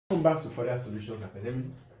Welcome back to Further Solutions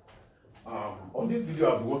Academy. On this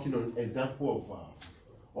video, I'll be working on example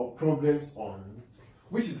of problems on,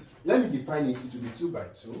 which is, let me define it, it will be 2 by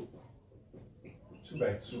 2. 2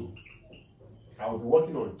 by 2. I'll be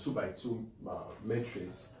working on 2 by 2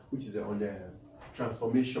 matrix, which is on the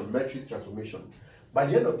transformation, matrix transformation. By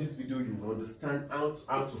the end of this video, you will understand how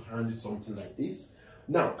to handle something like this.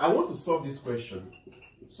 Now, I want to solve this question,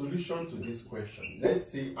 solution to this question. Let's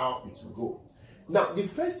see how it will go. Now, the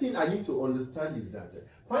first thing I need to understand is that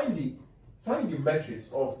find the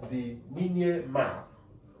matrix of the linear map,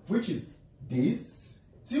 which is this,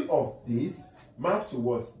 2 of this, map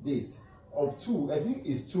towards this, of 2, I think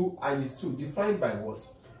is 2 and is 2, defined by what?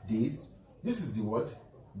 This is the what?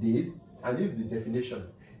 This, and this is the definition.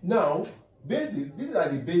 Now, basis, these are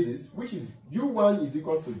the bases, which is U1 is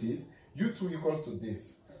equals to this, U2 equals to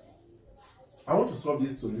this. I want to solve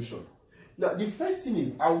this solution. Now, the first thing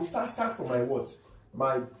is, I will start from my what?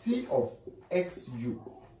 My T of XU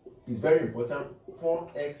is very important.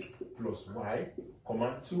 4x plus y,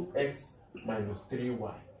 comma 2x minus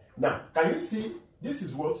 3y. Now, can you see, this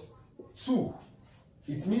is what? 2.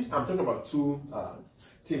 It means I'm talking about 2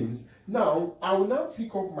 things. Now, I will now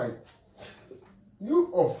pick up my U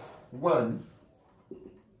of 1.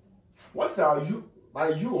 What's our U? My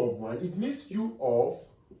U of 1, it means U of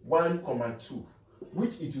 1, comma 2,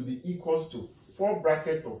 which it will be equals to 4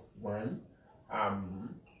 bracket of 1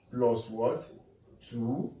 plus what?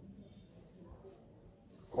 2,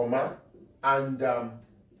 comma, and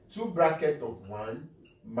 2 bracket of 1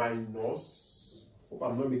 minus, hope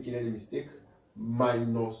I'm not making any mistake,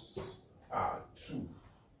 minus 2,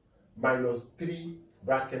 minus 3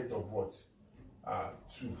 bracket of what?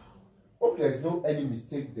 2. Hope there's no any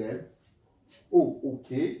mistake there. Oh,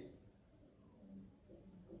 okay.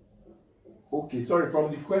 Okay, sorry,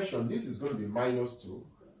 from the question, this is going to be minus 2.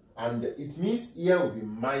 And it means here will be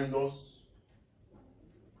minus,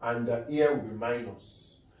 and here will be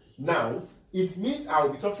minus. Now, it means I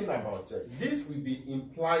will be talking about, this will be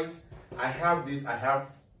implies, I have this, I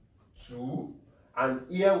have 2, and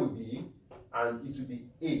here will be, and it will be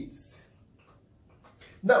 8.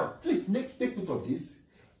 Now, please take note of this.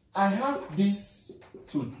 I have this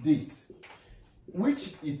to this,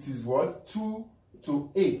 which it is what? 2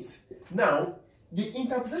 to 8. Now, the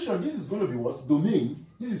interpretation, this is going to be what? Domain.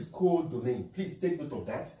 This is called domain. Please take note of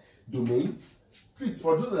that. Domain. Please,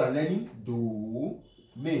 for those that are learning,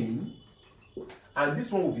 domain. And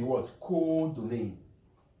this one will be what? Codomain.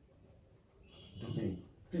 Domain.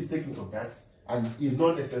 Please take note of that. And it's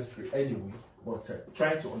not necessary anyway, but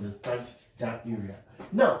try to understand that area.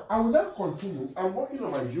 Now, I will now continue. I'm working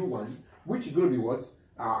on my U1, which is going to be what?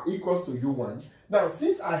 Equals to U1. Now,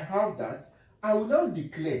 since I have that, I will now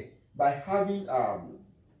declare by having, I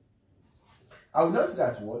will now say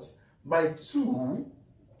that what? My 2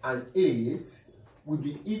 and 8 will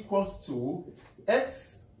be equals to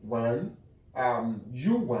x1,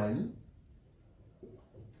 U1,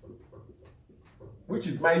 which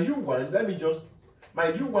is my U1. Let me just,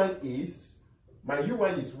 my U1 is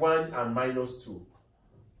 1 and minus 2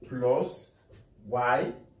 plus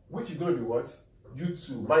y, which is going to be what?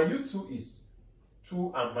 U2. My U2 is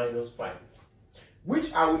 2 and minus 5,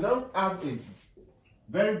 which I will now have a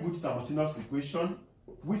very good simultaneous equation,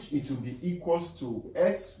 which it will be equals to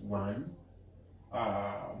x1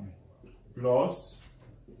 plus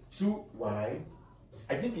 2y.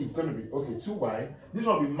 I think it's going to be, okay, 2y. This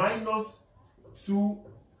will be minus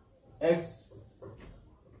 2x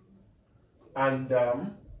and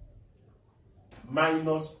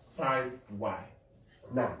minus 5y.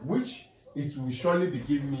 Now, which it will surely be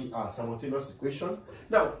giving me a simultaneous equation.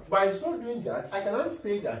 Now, by so doing that, I can now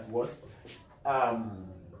say that what? I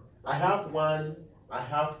have 1, I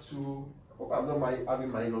have 2. Hope I'm not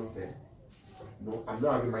having minus there. No, I'm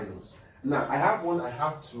not having minus. Now, I have 1, I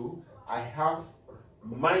have 2, I have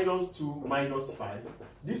minus 2, minus 5.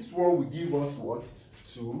 This one will give us what?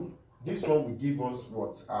 2. This one will give us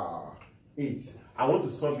what? 8. I want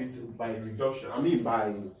to solve it by reduction,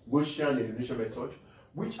 by Gaussian elimination method,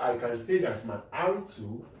 which I can say that my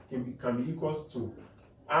R2 can be equals to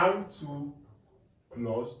R2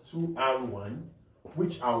 plus 2R1,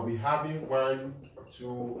 which I'll be having 1,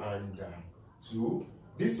 2, and 2.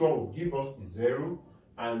 This one will give us 0,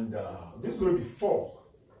 and this is going to be 4.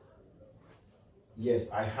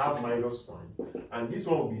 Yes, I have minus 1, and this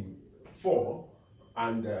one will be 4,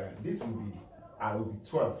 and this will be, I will be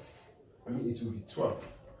 12. It will be 12.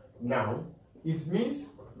 Now, it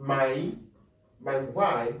means my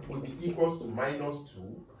y will be equals to minus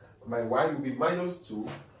 2. My y will be minus 2.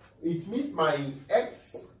 It means my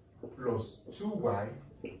x plus 2y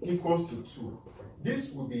equals to 2.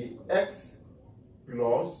 This will be x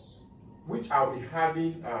plus, which I'll be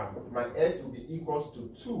having, my S will be equals to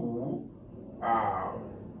 2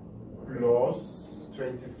 plus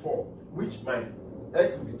 24, which my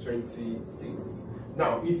X will be 26.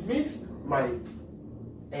 Now, it means my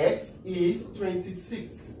X is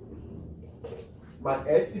 26. My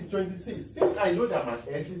X is 26. Since I know that my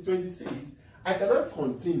X is 26, I cannot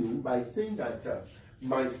continue by saying that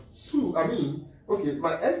my X is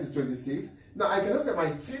 26. Now, I cannot say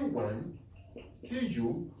my T1,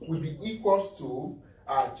 TU will be equals to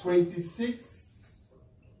 26.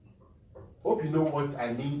 Hope you know what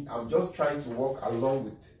I mean. I'm just trying to walk along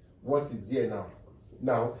with what is here now.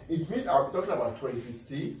 Now, it means I'll be talking about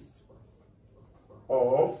 26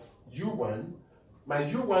 of U1. My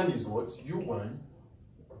U1 is what? U1.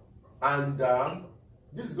 And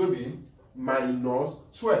this is going to be minus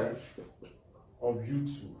 12 of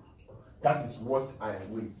U2. That is what I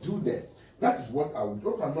will do there. That is what I will do.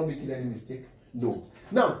 Hope I'm not making any mistake. No.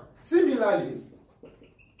 Now, similarly,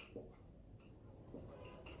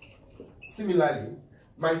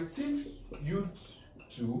 my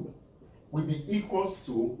TU2 will be equals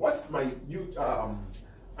to, what's my U?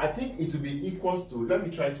 I think it will be equals to, let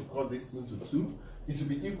me try to cut this into 2. It will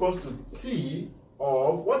be equals to T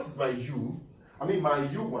of, what is my U? I mean my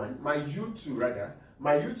U1, my U2 rather.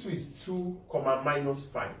 My U2 is 2, minus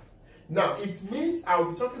 5. Now, it means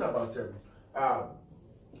I'll be talking about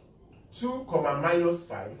 2, minus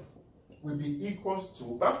 5 will be equals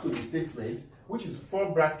to, back to the statement, which is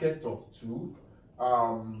 4 bracket of 2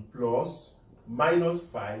 plus minus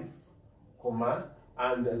 5,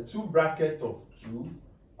 and 2 bracket of 2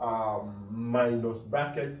 minus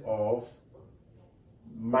bracket of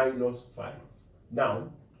minus 5.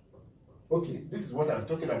 Now, okay, this is what I'm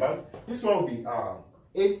talking about. This one will be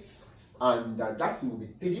 8, and that will be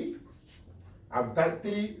 3. And that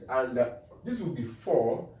 3, and this will be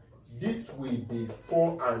 4. This will be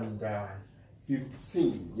 4 and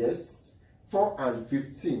 15. Yes, 4 and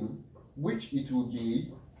 15, which it will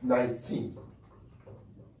be 19.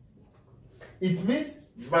 It means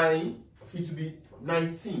it will be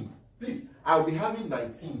 19. Please, I'll be having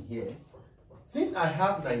 19 here. Since I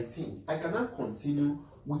have 19, I cannot continue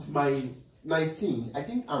with my 19. I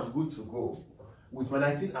think I'm good to go. With my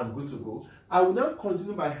 19, I'm good to go. I will now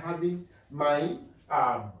continue by having my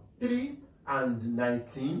 3 and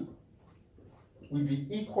 19 will be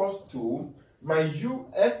equals to my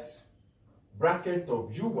UX bracket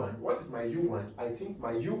of U1. What is my U1? I think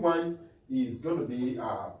my U1 is going to be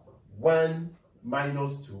 1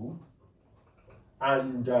 minus 2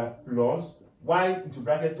 and plus y into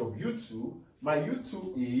bracket of U2. My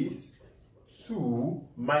U2 is 2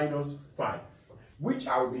 minus 5, which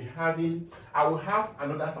I will be having. I will have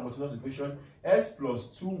another simultaneous equation, s plus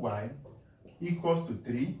 2y equals to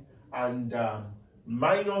 3, and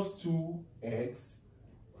minus 2x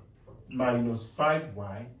minus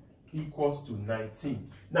 5y equals to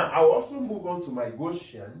 19. Now, I will also move on to my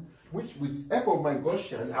Gaussian, which with help of my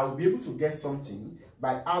Gaussian, I will be able to get something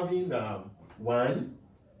by having 1,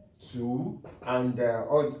 2, and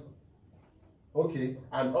okay,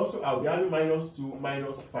 and also I'll be having minus 2,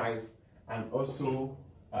 minus 5, and also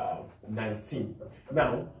 19.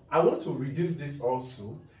 Now, I want to reduce this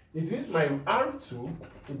also. It means my R2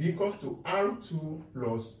 will be equals to R2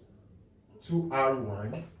 plus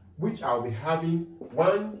 2R1, which I'll be having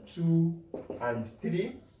 1, 2, and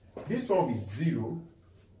 3. This one will be 0.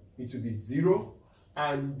 It will be 0,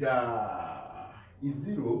 and is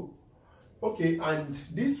 0. Okay, and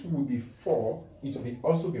this will be 4. It will be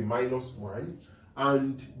also be minus 1,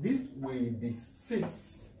 and this will be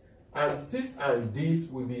 6, and 6 and this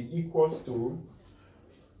will be equals to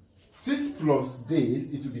 6 plus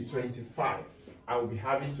this. It will be 25. I will be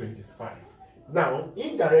having 25. Now,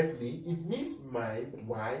 indirectly, it means my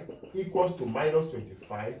y equals to minus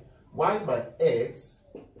 25, while my x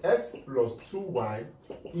plus 2y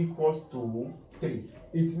equals to 3.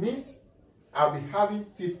 It means I'll be having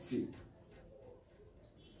 50,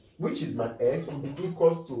 which is my x will be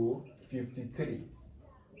equals to 53.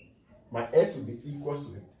 My x will be equals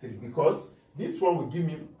to 53 because this one will give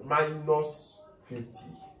me minus 50,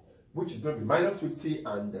 which is going to be minus 50,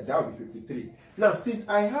 and that will be 53. Now, since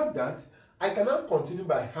I have that, I cannot continue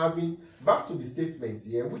by having back to the statement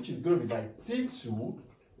here, which is going to be my T2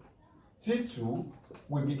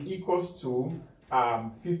 will be equals to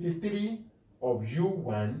 53 of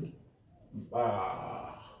U1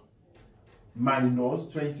 minus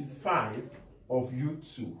 25 of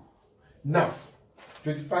U2. Now,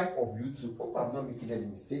 25 of U2. Hope I'm not making any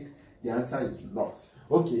mistake. The answer is not.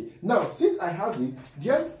 Okay. Now, since I have it,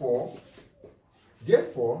 therefore,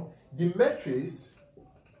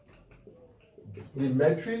 the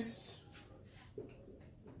matrix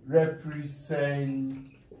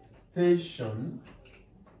representation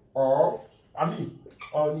of,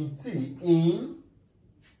 on T in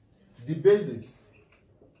the basis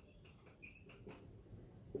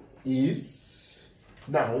is,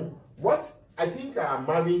 now what I think I'm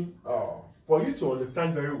having, for you to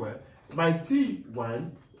understand very well, my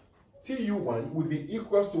TU1 will be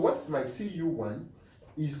equals to, what is my TU1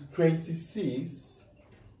 is 26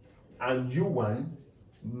 and U1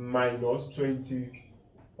 minus 20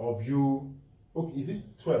 of U, okay, is it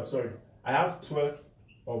 12? Sorry, I have 12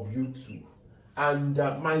 of U2, and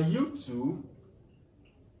my U2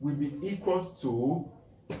 will be equals to,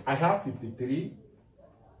 I have 53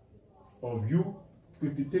 of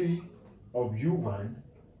U1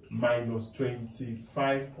 minus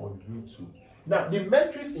 25 of U2. Now the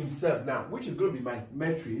matrix itself now, which is going to be my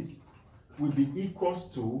matrix, will be equals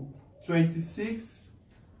to 26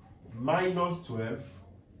 minus 12,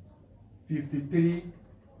 53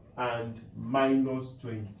 and minus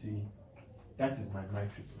 20. That is my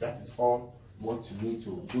matrix. That is all what you need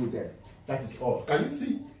to do there. That is all. Can you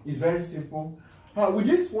see? It's very simple. With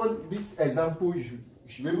this example, you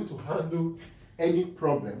should be able to handle any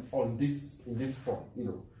problem on this, in this form.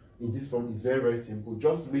 In this form is very, very simple.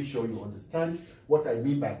 Just make sure you understand what I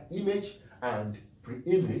mean by image and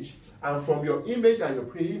pre-image, and from your image and your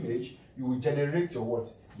pre-image, you will generate your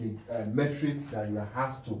what, the matrix that you are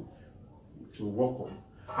asked to work on.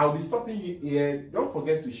 I'll be stopping you here. Don't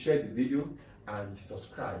forget to share the video and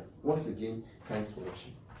subscribe. Once again, thanks for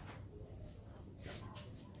watching.